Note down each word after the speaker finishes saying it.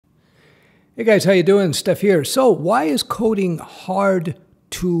Hey guys, how you doing? Steph here. So why is coding hard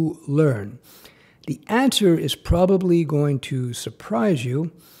to learn? The answer is probably going to surprise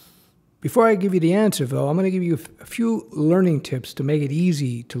you. Before I give you the answer though, I'm going to give you a few learning tips to make it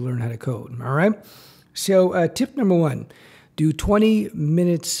easy to learn how to code. All right? So tip number one, do 20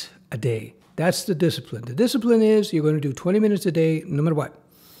 minutes a day. That's the discipline. The discipline is you're going to do 20 minutes a day no matter what.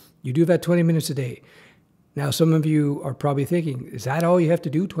 You do that 20 minutes a day. Now some of you are probably thinking, is that all you have to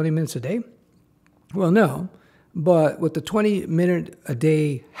do, 20 minutes a day? Well, no, but what the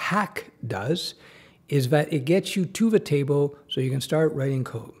 20-minute-a-day hack does is that it gets you to the table so you can start writing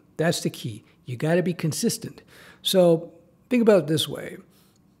code. That's the key. You got to be consistent. So think about it this way.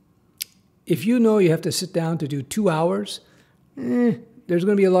 If you know you have to sit down to do 2 hours, there's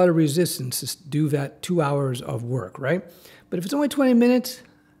going to be a lot of resistance to do that 2 hours of work, right? But if it's only 20 minutes,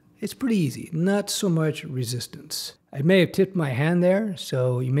 it's pretty easy. Not so much resistance. I may have tipped my hand there,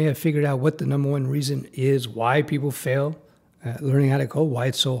 so you may have figured out what the number one reason is why people fail at learning how to code, why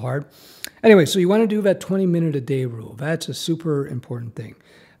it's so hard. Anyway, so you want to do that 20-minute-a-day rule. That's a super important thing.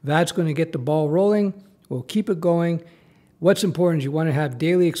 That's going to get the ball rolling. We'll keep it going. What's important is you want to have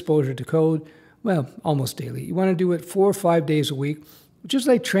daily exposure to code. Well, almost daily. You want to do it 4 or 5 days a week. Just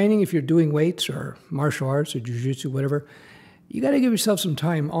like training if you're doing weights or martial arts or jiu-jitsu, whatever. You got to give yourself some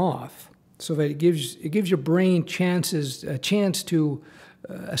time off so that it gives your brain a chance to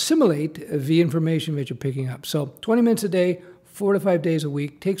assimilate the information that you're picking up. So 20 minutes a day, 4 to 5 days a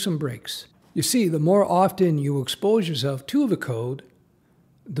week, take some breaks. You see, the more often you expose yourself to the code,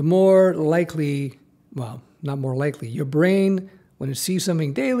 the more likely, well, not more likely, your brain, when it sees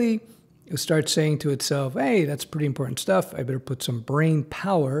something daily, it starts saying to itself, hey, that's pretty important stuff. I better put some brain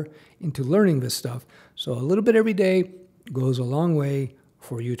power into learning this stuff. So a little bit every day goes a long way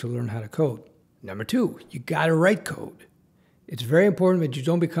for you to learn how to code. Number two, you got to write code. It's very important that you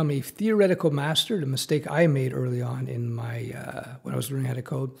don't become a theoretical master, the mistake I made early on in my when I was learning how to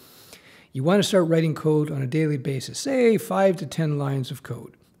code. You want to start writing code on a daily basis, say 5 to 10 lines of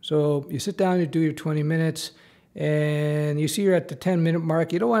code. So you sit down, you do your 20 minutes, and you see you're at the 10-minute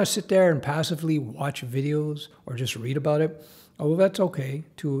mark. You don't want to sit there and passively watch videos or just read about it. Oh, well, that's okay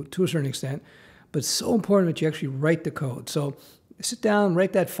to a certain extent, but it's so important that you actually write the code. So sit down,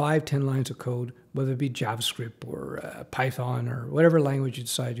 write that 5, 10 lines of code, whether it be JavaScript or Python or whatever language you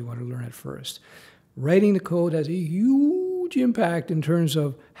decide you want to learn at first. Writing the code has a huge impact in terms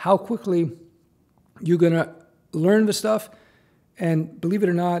of how quickly you're going to learn the stuff. And believe it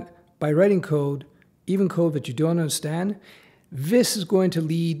or not, by writing code, even code that you don't understand, this is going to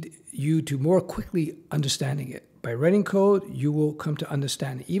lead you to more quickly understanding it. By writing code, you will come to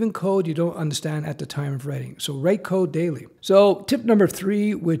understand it. Even code you don't understand at the time of writing. So write code daily. So tip number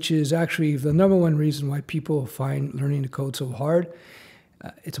 3, which is actually the number one reason why people find learning to code so hard,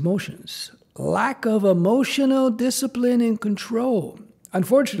 it's emotions. Lack of emotional discipline and control.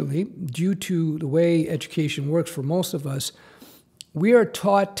 Unfortunately, due to the way education works for most of us, we are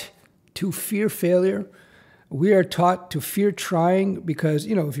taught to fear failure. We are taught to fear trying because,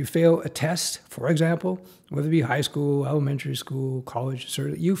 if you fail a test, for example, whether it be high school, elementary school, college,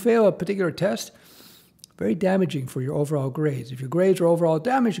 you fail a particular test, very damaging for your overall grades. If your grades are overall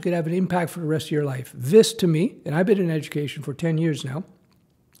damaged, it could have an impact for the rest of your life. This, to me, and I've been in education for 10 years now,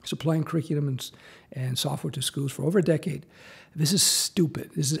 supplying curriculum and software to schools for over a decade. This is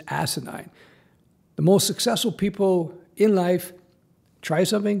stupid. This is asinine. The most successful people in life try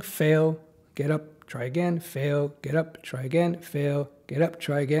something, fail, get up, try again, fail, get up, try again, fail, get up,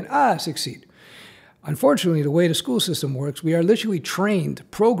 try again, succeed. Unfortunately, the way the school system works, we are literally trained,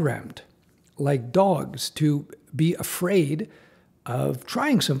 programmed like dogs to be afraid of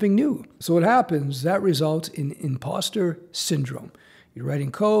trying something new. So what happens, that results in imposter syndrome. You're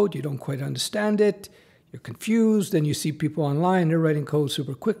writing code, you don't quite understand it, you're confused, then you see people online, they're writing code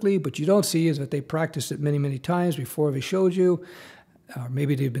super quickly, but you don't see is that they practiced it many, many times before they showed you, or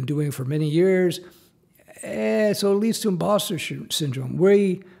maybe they've been doing it for many years. So it leads to imposter syndrome.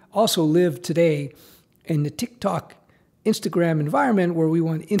 We also live today in the TikTok, Instagram environment where we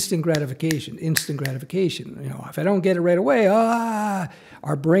want instant gratification, instant gratification. If I don't get it right away,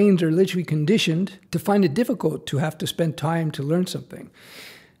 our brains are literally conditioned to find it difficult to have to spend time to learn something.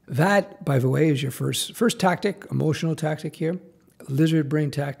 That, by the way, is your first tactic, emotional tactic here, lizard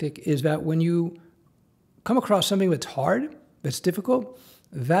brain tactic, is that when you come across something that's hard, that's difficult,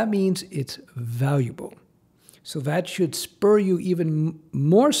 that means it's valuable. So that should spur you even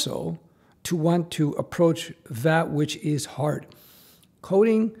more so to want to approach that which is hard.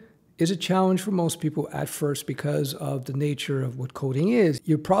 Coding is a challenge for most people at first because of the nature of what coding is.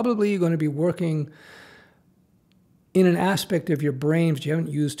 You're probably going to be working in an aspect of your brain that you haven't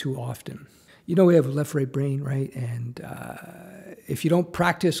used too often. You know we have a left-right brain, right? And if you don't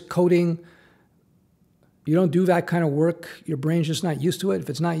practice coding, you don't do that kind of work, your brain's just not used to it. If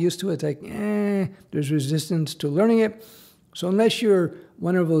it's not used to it, it's like, there's resistance to learning it. So unless you're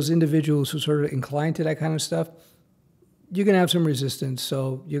one of those individuals who's sort of inclined to that kind of stuff, you're going to have some resistance.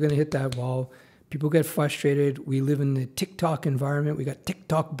 So you're going to hit that wall. People get frustrated. We live in the TikTok environment. We got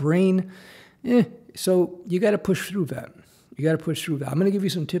TikTok brain. So you got to push through that. You got to push through that. I'm going to give you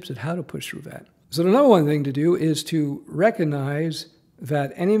some tips on how to push through that. So the number one thing to do is to recognize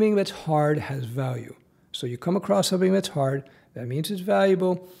that anything that's hard has value. So you come across something that's hard, that means it's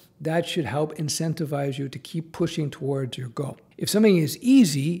valuable. That should help incentivize you to keep pushing towards your goal. If something is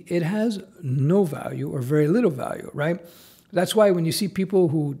easy, it has no value or very little value, right? That's why when you see people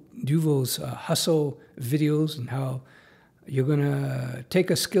who do those hustle videos and how you're going to take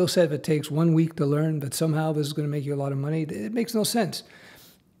a skill set that takes 1 week to learn, but somehow this is going to make you a lot of money, it makes no sense.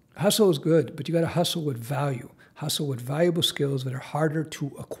 Hustle is good, but you got to hustle with value. Hustle with valuable skills that are harder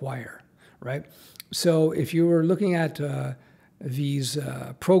to acquire, right? So if you were looking at these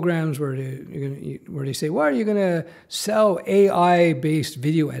programs where they say, well, are you going to sell AI-based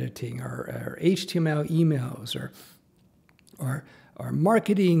video editing or HTML emails or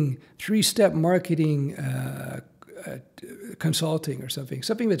marketing, three-step marketing consulting or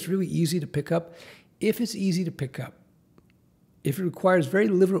something that's really easy to pick up. If it's easy to pick up, if it requires very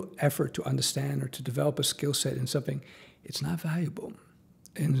little effort to understand or to develop a skill set in something, it's not valuable.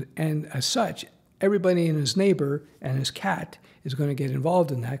 And as such, everybody and his neighbor and his cat is going to get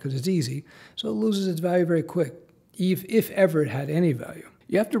involved in that because it's easy. So it loses its value very quick, if ever it had any value.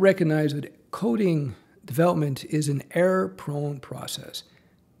 You have to recognize that coding development is an error-prone process.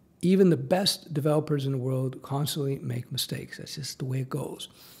 Even the best developers in the world constantly make mistakes. That's just the way it goes.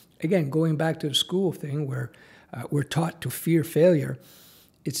 Again, going back to the school thing where we're taught to fear failure,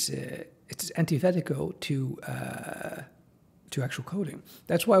 it's antithetical to actual coding.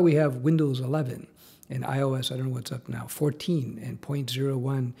 That's why we have Windows 11 and iOS, I don't know what's up now, 14 and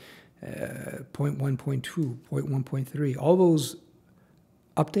 0.01, 0.1.2, 0.1.3. All those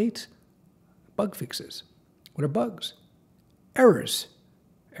updates, bug fixes. What are bugs? Errors.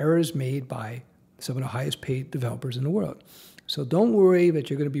 Errors made by some of the highest paid developers in the world. So don't worry that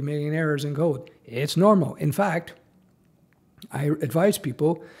you're going to be making errors in code. It's normal. In fact, I advise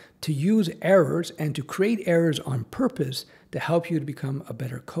people to use errors and to create errors on purpose to help you to become a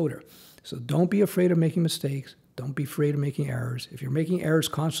better coder. So don't be afraid of making mistakes. Don't be afraid of making errors. If you're making errors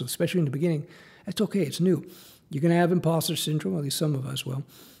constantly, especially in the beginning, that's okay. It's new. You're going to have imposter syndrome, at least some of us will.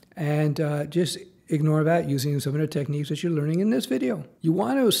 And just ignore that using some of the techniques that you're learning in this video. You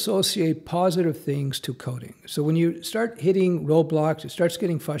want to associate positive things to coding. So when you start hitting roadblocks, it starts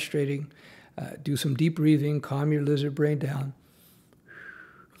getting frustrating, do some deep breathing, calm your lizard brain down.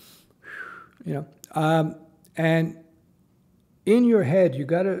 And in your head, you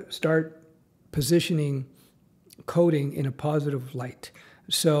got to start positioning coding in a positive light.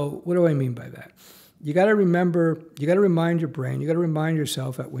 So what do I mean by that? You got to remember, you got to remind your brain, you got to remind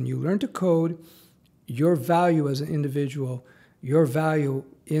yourself that when you learn to code, your value as an individual, your value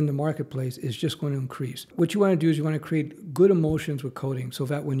in the marketplace is just going to increase. What you want to do is you want to create good emotions with coding so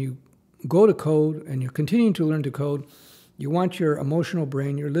that when you go to code and you're continuing to learn to code, you want your emotional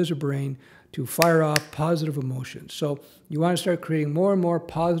brain, your lizard brain, to fire off positive emotions. So you want to start creating more and more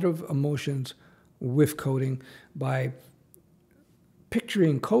positive emotions with coding by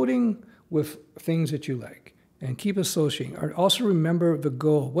picturing coding with things that you like and keep associating. Also remember the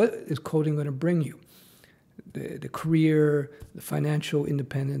goal. What is coding going to bring you? The career, the financial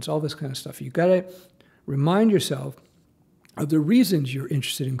independence, all this kind of stuff. You got to remind yourself of the reasons you're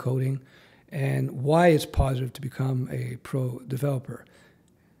interested in coding and why it's positive to become a pro developer.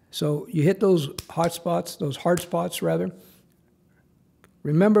 So you hit those hot spots, those hard spots rather.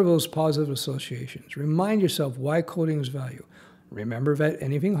 Remember those positive associations. Remind yourself why coding is value. Remember that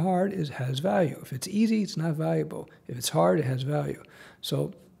anything hard has value. If it's easy, it's not valuable. If it's hard, it has value.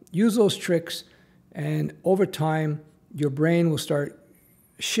 So use those tricks, and over time, your brain will start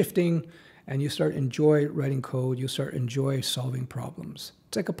shifting, and you start enjoy writing code. You'll start enjoy solving problems.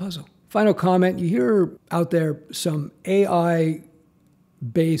 It's like a puzzle. Final comment, you hear out there some AI-based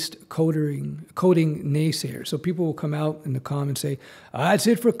coding naysayers. So people will come out in the comments and say, that's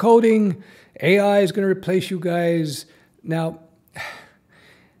it for coding. AI is going to replace you guys. Now,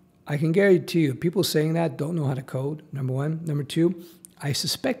 I can guarantee you, people saying that don't know how to code, number one. Number two, I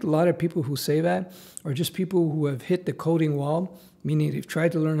suspect a lot of people who say that are just people who have hit the coding wall, meaning they've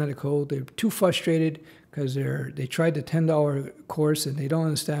tried to learn how to code. They're too frustrated because they tried the $10 course and they don't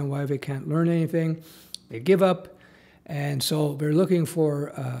understand why they can't learn anything. They give up And so they're looking for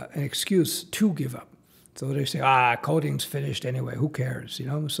an excuse to give up. So they say, coding's finished anyway, who cares, you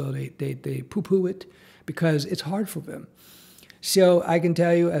know? So they poo-poo it because it's hard for them. So I can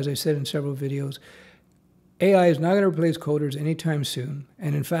tell you, as I said in several videos, AI is not going to replace coders anytime soon.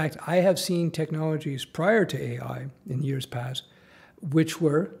 And in fact, I have seen technologies prior to AI in years past, which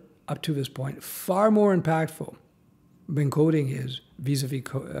were, up to this point, far more impactful than coding is vis-a-vis,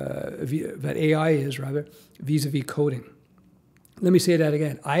 that AI is rather, vis-a-vis coding. Let me say that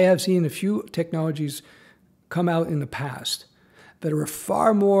again. I have seen a few technologies come out in the past that are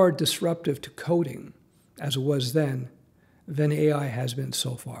far more disruptive to coding, as it was then, than AI has been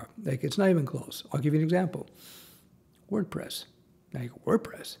so far. Like, it's not even close. I'll give you an example. WordPress. Like,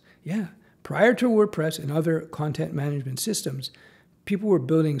 WordPress. Yeah. Prior to WordPress and other content management systems, people were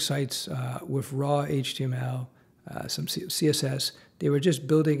building sites with raw HTML, some CSS. They were just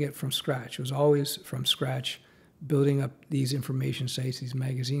building it from scratch. It was always from scratch, building up these information sites, these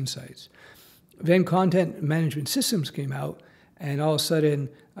magazine sites. Then content management systems came out, and all of a sudden,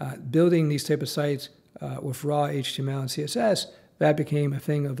 building these type of sites with raw HTML and CSS, that became a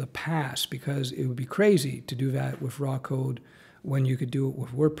thing of the past because it would be crazy to do that with raw code when you could do it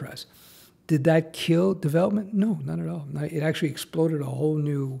with WordPress. Did that kill development? No, not at all. It actually exploded a whole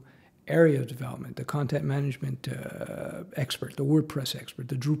new area of development, the content management expert, the WordPress expert,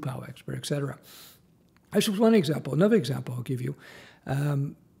 the Drupal expert, etc. That's just one example. Another example I'll give you.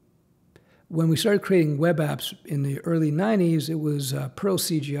 When we started creating web apps in the early 90s, it was Perl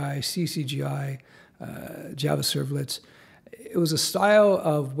CGI, CCGI, Java servlets. It was a style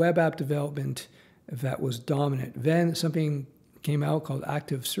of web app development that was dominant. Then something came out called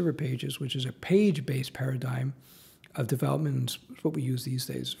active server pages, which is a page-based paradigm of development. It's what we use these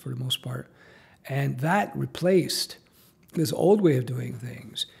days for the most part. And that replaced this old way of doing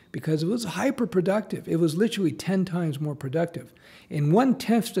things because it was hyper-productive. It was literally 10 times more productive. In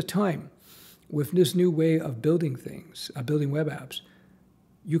 1/10 the time, with this new way of building things, building web apps,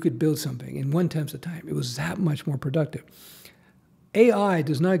 you could build something in 1/10 the time. It was that much more productive. AI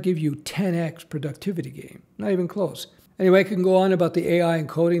does not give you 10x productivity gain, not even close. Anyway, I can go on about the AI and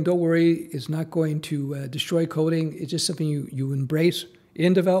coding. Don't worry, it's not going to destroy coding. It's just something you embrace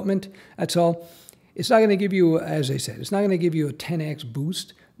in development, that's all. It's not going to give you, as I said, it's not going to give you a 10x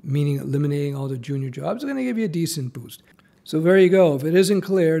boost, meaning eliminating all the junior jobs. It's going to give you a decent boost. So there you go. If it isn't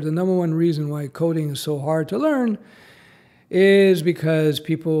clear, the number one reason why coding is so hard to learn is because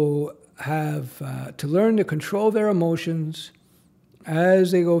people have to learn to control their emotions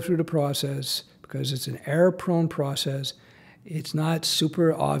as they go through the process, because it's an error-prone process. It's not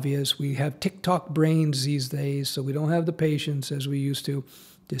super obvious. We have TikTok brains these days, so we don't have the patience as we used to.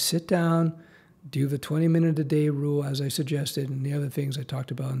 Just sit down, do the 20-minute-a-day rule, as I suggested, and the other things I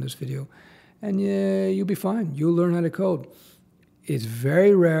talked about in this video, and yeah, you'll be fine. You'll learn how to code. It's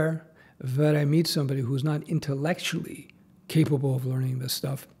very rare that I meet somebody who's not intellectually capable of learning this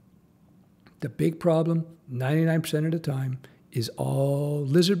stuff. The big problem, 99% of the time, is all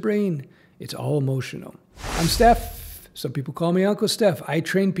lizard brain. It's all emotional. I'm Steph. Some people call me Uncle Steph. I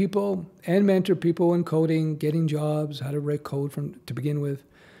train people and mentor people in coding, getting jobs, how to write code to begin with,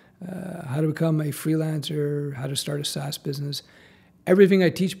 how to become a freelancer, how to start a SaaS business. Everything I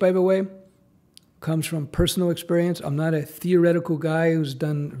teach, by the way, comes from personal experience. I'm not a theoretical guy who's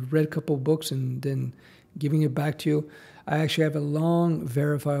read a couple of books and then giving it back to you. I actually have a long,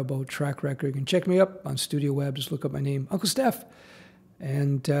 verifiable track record. You can check me up on Studioweb. Just look up my name, Uncle Steph.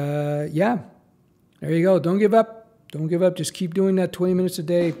 And yeah, there you go. Don't give up. Don't give up. Just keep doing that 20 minutes a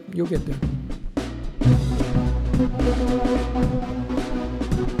day. You'll get there.